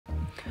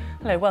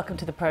Hello, welcome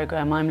to the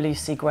programme. I'm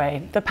Lucy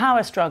Gray. The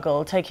power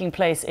struggle taking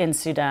place in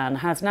Sudan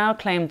has now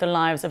claimed the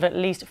lives of at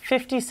least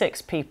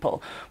 56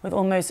 people, with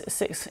almost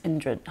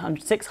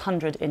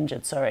 600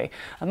 injured.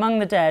 Among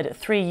the dead,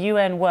 3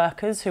 UN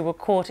workers who were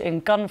caught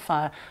in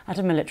gunfire at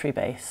a military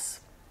base.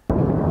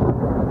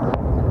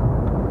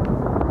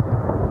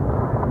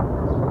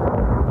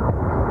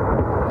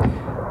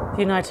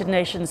 The United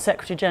Nations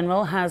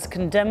Secretary-General has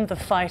condemned the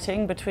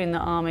fighting between the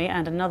army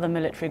and another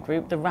military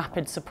group, the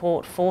Rapid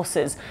Support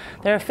Forces.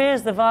 There are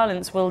fears the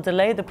violence will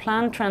delay the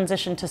planned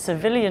transition to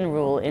civilian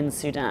rule in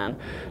Sudan.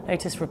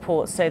 Latest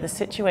reports say the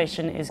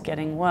situation is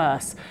getting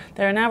worse.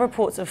 There are now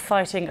reports of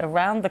fighting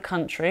around the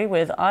country,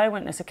 with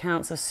eyewitness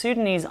accounts of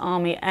Sudanese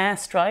army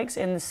airstrikes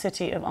in the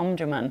city of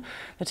Omdurman.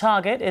 The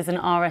target is an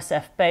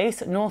RSF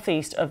base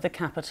northeast of the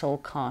capital,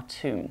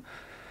 Khartoum.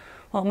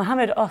 Well,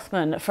 Mohammed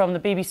Othman from the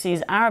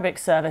BBC's Arabic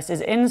service is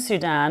in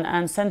Sudan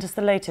and sent us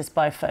the latest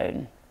by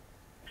phone.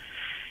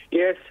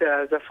 Yes,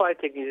 the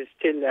fighting is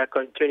still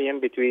continuing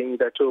between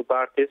the two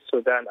parties,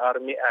 Sudan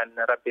Army and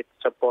Rapid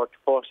Support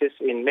Forces,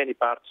 in many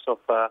parts of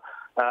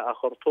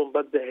Khartoum,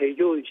 but the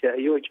huge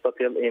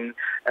battle in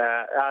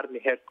army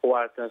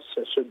headquarters,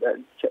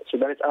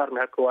 Sudanese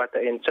army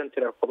headquarters in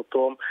central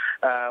Khartoum,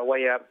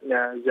 where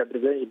the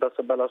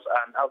presidential battles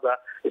and other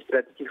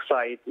strategic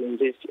sites in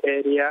this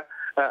area.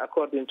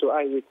 According to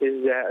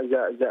eyewitnesses,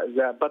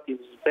 the battle is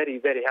very,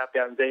 very happy,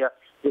 and they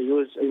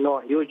use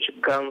huge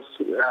guns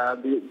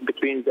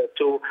between the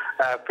two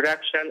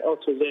fractions.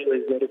 Also, there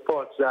is a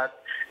report that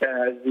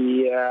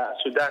the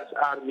Sudan's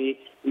army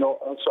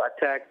also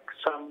attacked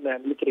some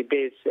military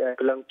base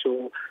belong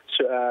to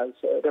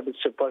Rapid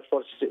Support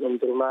Forces in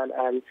Omdurman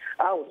and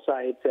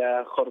outside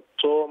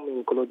Khartoum,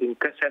 including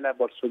Kassala,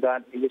 Port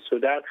Sudan, East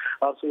Sudan.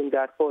 Also in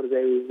Darfur,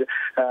 there is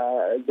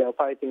the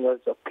fighting was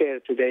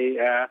occurred today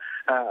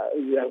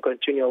and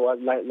continue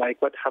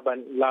like what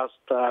happened last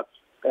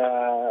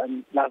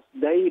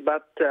day.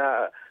 But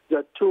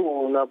the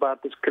two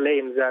parties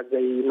claim that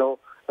they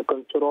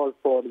control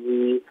for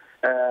the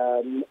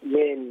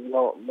main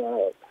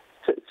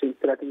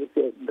strategic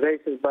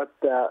races, but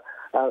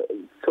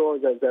so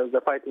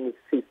the fighting is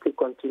still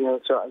continuing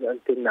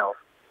until now.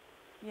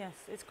 Yes,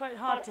 it's quite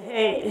hard to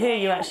hear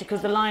you actually,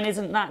 because the line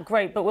isn't that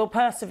great, but we'll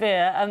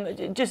persevere.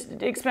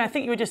 Just explain, I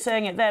think you were just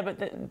saying it there,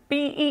 but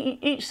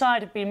each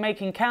side have been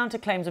making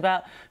counterclaims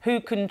about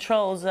who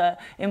controls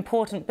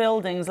important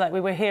buildings, like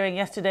we were hearing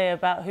yesterday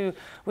about who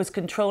was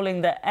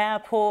controlling the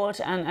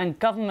airport and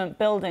government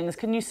buildings.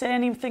 Can you say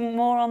anything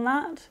more on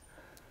that?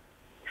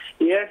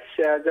 Yes,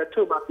 the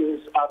two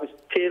parties are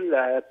still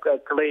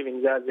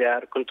claiming that they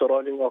are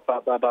controlling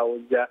about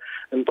the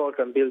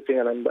important building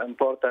and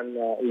important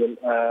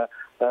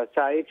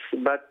sites.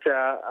 But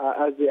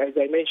as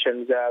I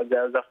mentioned,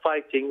 the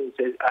fighting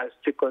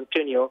still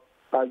continue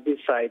at this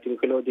site,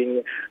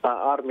 including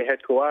army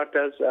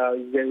headquarters.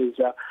 There is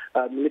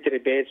a military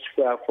base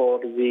for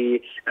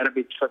the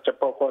Rapid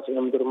Support Force in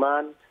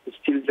Omdurman.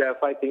 Still, the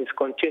fighting is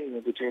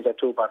continuing between the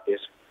two parties.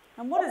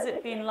 And what has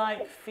it been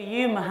like for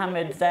you,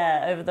 Mohammed,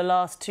 there over the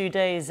last 2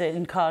 days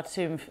in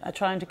Khartoum,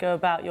 trying to go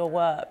about your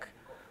work?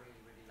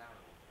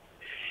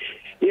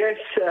 Yes,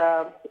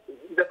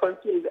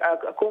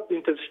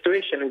 according to the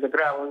situation on the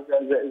ground,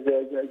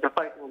 the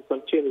fighting will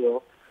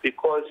continue,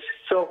 because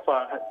so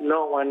far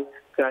no one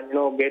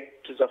can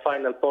get to the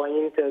final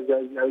point.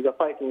 The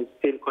fighting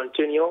still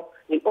continue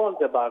in all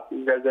the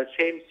parties. The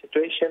same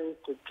situation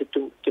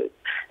to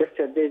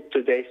yesterday,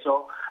 today.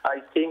 So I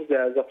think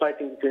the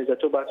fighting between the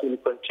two parties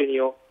will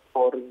continue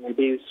for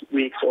these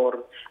weeks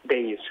or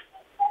days.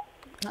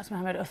 That's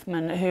Mohammed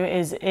Othman, who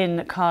is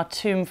in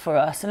Khartoum for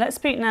us. And let's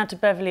speak now to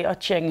Beverly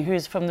Ochieng, who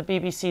is from the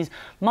BBC's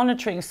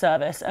monitoring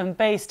service and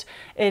based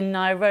in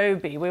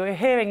Nairobi. We were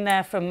hearing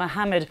there from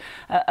Mohammed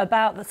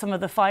about some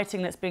of the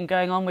fighting that's been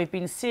going on. We've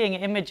been seeing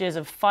images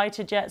of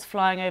fighter jets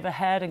flying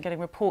overhead and getting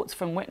reports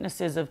from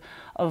witnesses of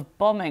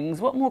bombings.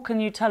 What more can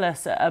you tell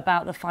us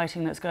about the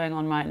fighting that's going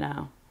on right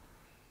now?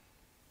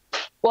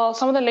 Well,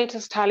 some of the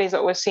latest tallies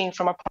that we're seeing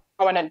from a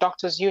prominent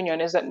doctors' union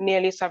is that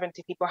nearly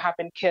 70 people have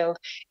been killed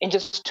in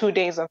just 2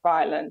 days of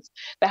violence.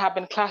 There have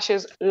been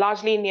clashes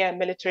largely near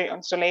military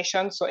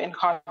installations, so in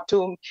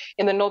Khartoum,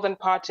 in the northern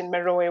part in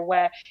Merowe,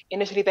 where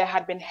initially there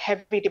had been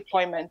heavy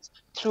deployments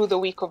through the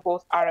week of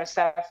both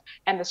RSF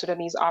and the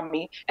Sudanese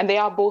army. And they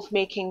are both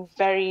making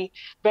very,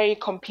 very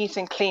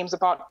competing claims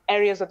about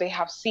areas that they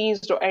have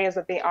seized or areas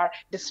that they are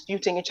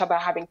disputing each other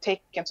having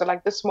taken. So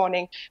like this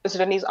morning, the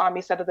Sudanese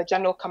army said that the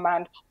general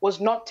command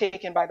was not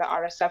taken by the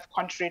RSF,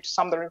 contrary to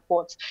some of the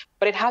reports.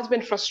 But it has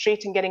been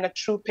frustrating getting a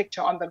true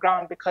picture on the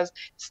ground, because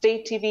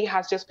state TV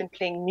has just been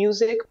playing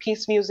music,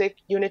 peace music,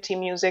 unity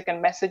music,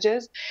 and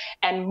messages.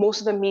 And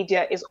most of the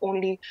media is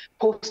only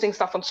posting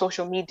stuff on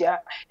social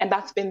media. And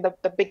that's been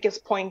the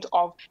biggest point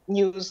of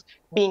news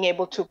being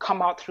able to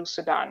come out through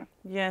Sudan.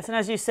 Yes, and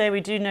as you say, we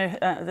do know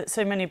that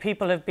so many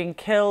people have been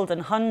killed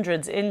and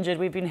hundreds injured.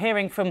 We've been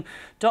hearing from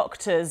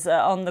doctors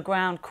on the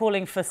ground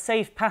calling for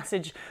safe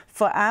passage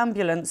for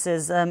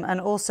ambulances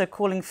and also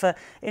calling for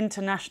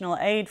international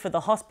aid for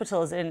the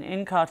hospitals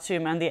in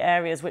Khartoum and the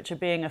areas which are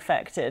being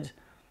affected.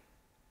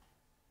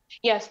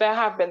 Yes, there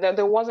have been.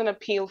 There was an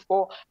appeal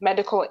for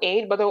medical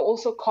aid, but there were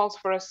also calls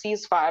for a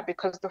ceasefire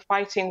because the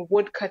fighting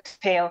would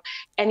curtail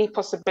any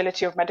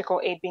possibility of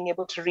medical aid being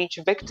able to reach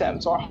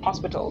victims or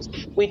hospitals.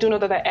 We do know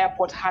that the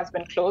airport has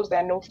been closed. There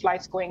are no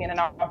flights going in and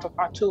out of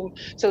Khartoum,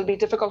 so it'll be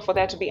difficult for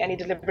there to be any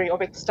delivery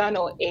of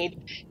external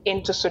aid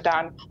into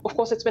Sudan. Of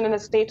course, it's been in a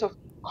state of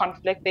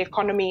conflict. The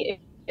economy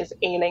is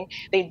ailing.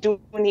 They do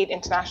need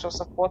international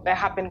support. There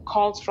have been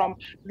calls from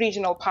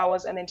regional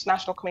powers and the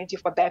international community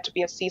for there to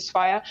be a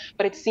ceasefire,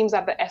 but it seems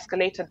that the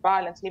escalated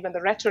violence and even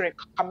the rhetoric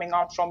coming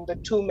out from the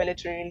two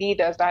military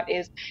leaders, that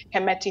is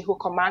Hemeti, who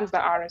commands the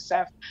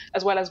RSF,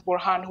 as well as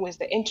Burhan, who is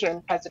the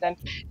interim president,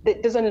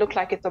 it doesn't look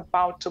like it's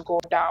about to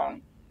go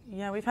down.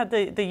 Yeah, we've had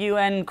the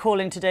UN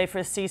calling today for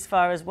a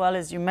ceasefire as well,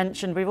 as you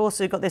mentioned. We've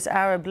also got this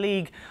Arab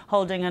League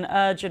holding an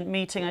urgent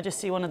meeting. I just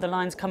see one of the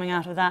lines coming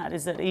out of that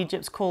is that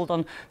Egypt's called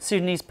on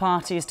Sudanese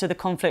parties to the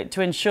conflict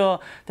to ensure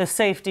the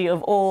safety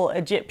of all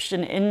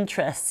Egyptian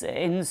interests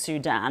in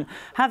Sudan.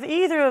 Have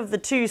either of the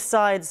two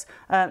sides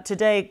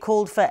today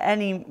called for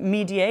any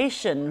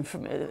mediation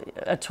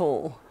at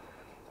all?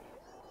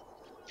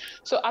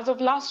 So as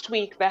of last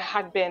week, there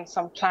had been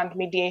some planned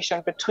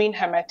mediation between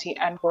Hemeti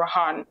and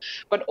Burhan.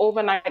 But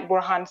overnight,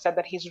 Burhan said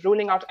that he's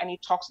ruling out any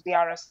talks with the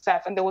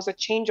RSF. And there was a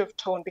change of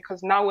tone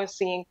because now we're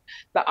seeing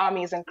the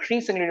army is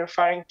increasingly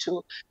referring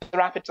to the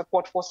Rapid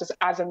Support Forces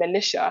as a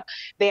militia.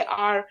 They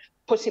are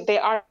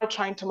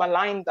trying to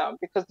malign them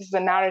because this is a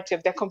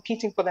narrative. They're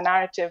competing for the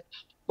narrative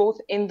both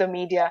in the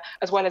media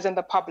as well as in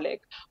the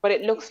public. But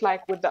it looks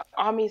like with the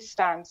army's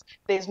stance,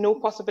 there's no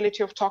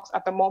possibility of talks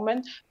at the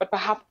moment, but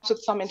perhaps with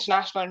some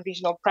international and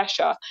regional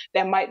pressure,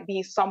 there might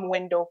be some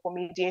window for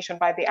mediation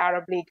by the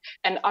Arab League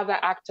and other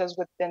actors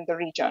within the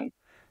region.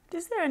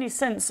 Is there any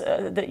sense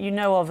that you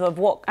know of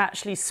what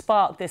actually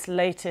sparked this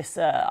latest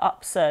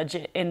upsurge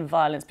in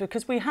violence?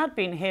 Because we had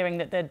been hearing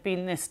that there'd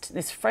been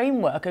this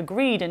framework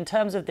agreed in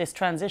terms of this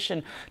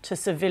transition to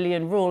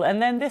civilian rule,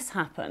 and then this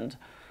happened.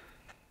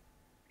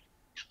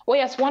 Well,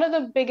 yes, one of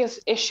the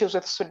biggest issues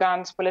with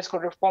Sudan's political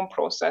reform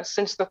process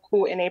since the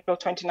coup in April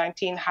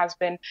 2019 has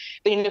been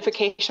the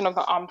unification of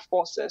the armed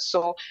forces.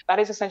 So that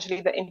is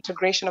essentially the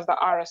integration of the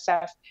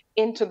RSF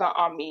into the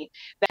army.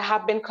 There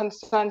have been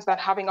concerns that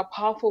having a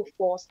powerful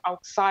force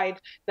outside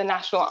the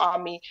national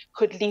army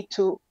could lead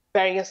to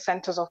various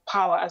centers of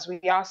power, as we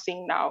are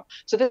seeing now.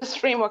 So this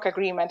framework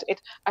agreement,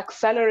 it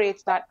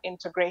accelerates that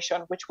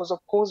integration, which was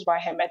opposed by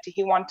Hemeti.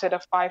 He wanted a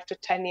 5 to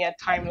 10 year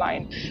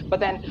timeline, but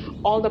then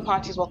all the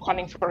parties were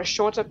calling for a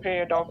shorter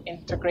period of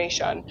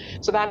integration.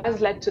 So that has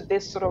led to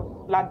this sort of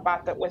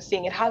bloodbath that we're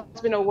seeing. It has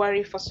been a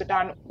worry for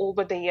Sudan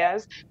over the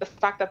years, the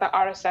fact that the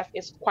RSF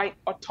is quite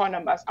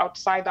autonomous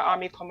outside the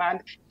army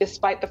command,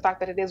 despite the fact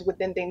that it is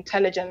within the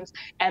intelligence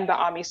and the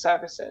army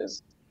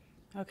services.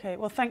 OK,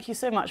 well, thank you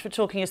so much for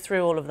talking us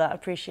through all of that. I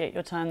appreciate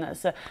your time.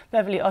 That's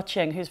Beverly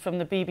Ochieng, who's from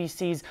the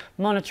BBC's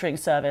monitoring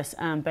service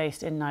and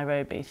based in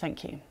Nairobi.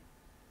 Thank you.